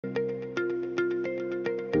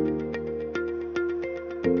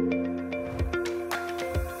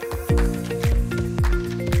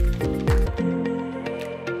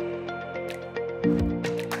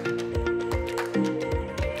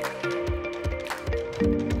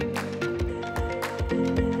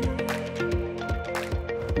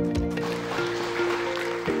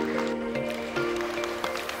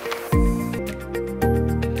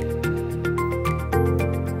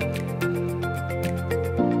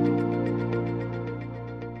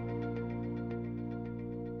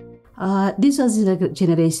This was the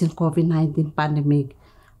generation COVID-19 pandemic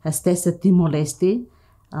has tested Timor-Leste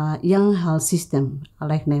young health system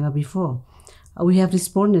like never before. We have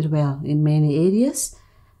responded well in many areas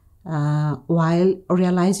while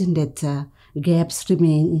realizing that gaps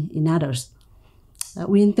remain in others.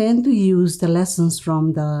 We intend to use the lessons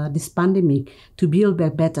from this pandemic to build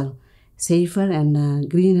back better, safer, and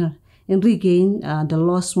greener, and regain the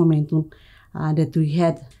lost momentum that we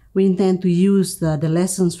had. We intend to use the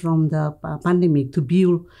lessons from the pandemic to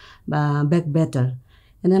build back better.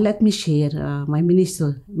 And then let me share my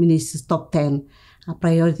minister's top 10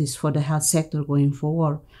 priorities for the health sector going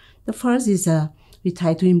forward. The first is we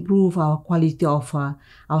try to improve our quality of our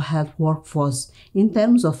health workforce in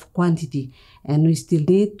terms of quantity, and we still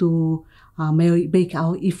need to make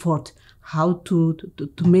our effort how to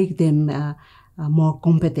make them more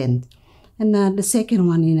competent. And the second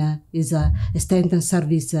one is strengthen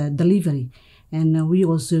service delivery. And we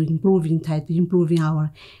also try to improving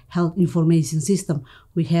our health information system.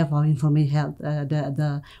 We have our information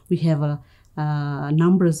health. We have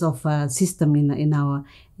numbers of system in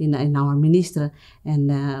our ministry,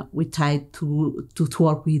 and we try to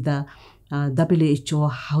work with the WHO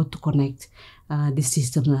how to connect the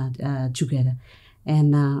system together.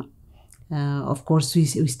 And of course, we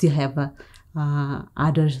still have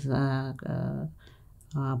other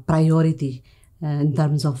priority in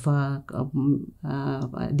terms of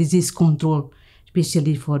disease control,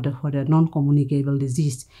 especially for the non-communicable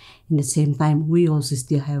disease. In the same time, we also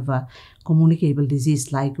still have a communicable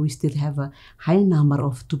disease, like we still have a high number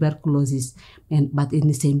of tuberculosis, but in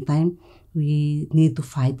the same time, we need to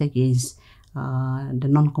fight against the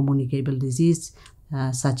non-communicable disease,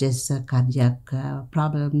 such as cardiac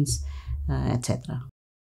problems, etc.